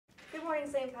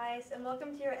morning, St. Pius, and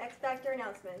welcome to your X Factor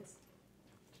announcements.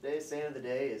 Today's saint of the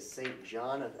day is Saint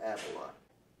John of Avila.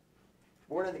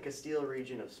 Born in the Castile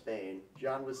region of Spain,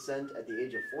 John was sent at the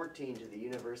age of 14 to the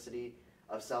University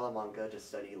of Salamanca to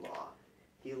study law.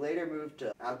 He later moved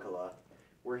to Alcalá,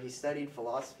 where he studied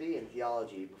philosophy and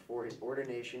theology before his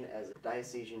ordination as a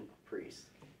diocesan priest.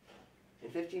 In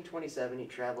 1527, he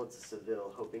traveled to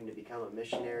Seville, hoping to become a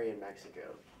missionary in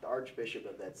Mexico. The archbishop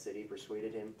of that city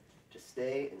persuaded him to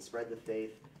stay and spread the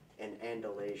faith in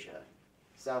Andalusia,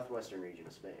 southwestern region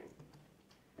of Spain.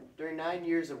 During 9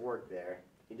 years of work there,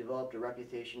 he developed a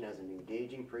reputation as an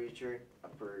engaging preacher, a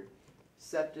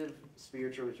perceptive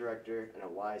spiritual director, and a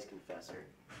wise confessor.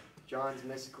 John's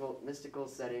mystical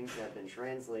settings have been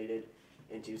translated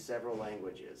into several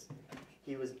languages.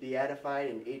 He was beatified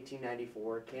in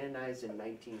 1894, canonized in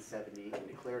 1970, and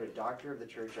declared a Doctor of the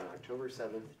Church on October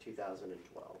 7th,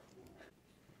 2012.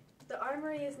 The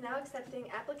Armory is now accepting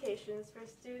applications for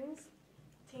students,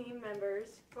 team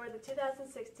members for the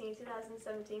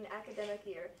 2016-2017 academic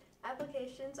year.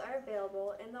 Applications are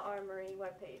available in the Armory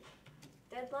webpage.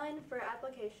 Deadline for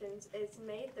applications is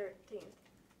May 13th.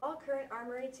 All current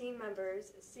Armory team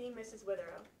members see Mrs.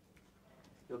 Witherow.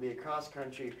 There will be a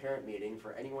cross-country parent meeting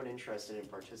for anyone interested in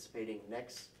participating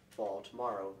next fall,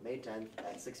 tomorrow, May 10th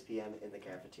at 6 p.m. in the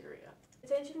cafeteria.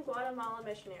 Attention Guatemala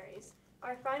missionaries.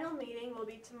 Our final meeting will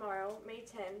be tomorrow, May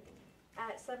 10th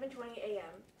at 7:20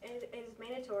 a.m. It is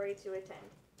mandatory to attend.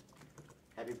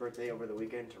 Happy birthday over the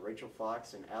weekend to Rachel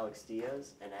Fox and Alex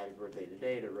Diaz, and happy birthday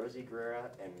today to Rosie Guerrera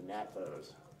and Nat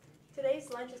Bose. Today's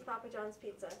lunch is Papa John's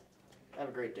Pizza. Have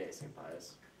a great day, St.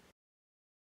 Pius.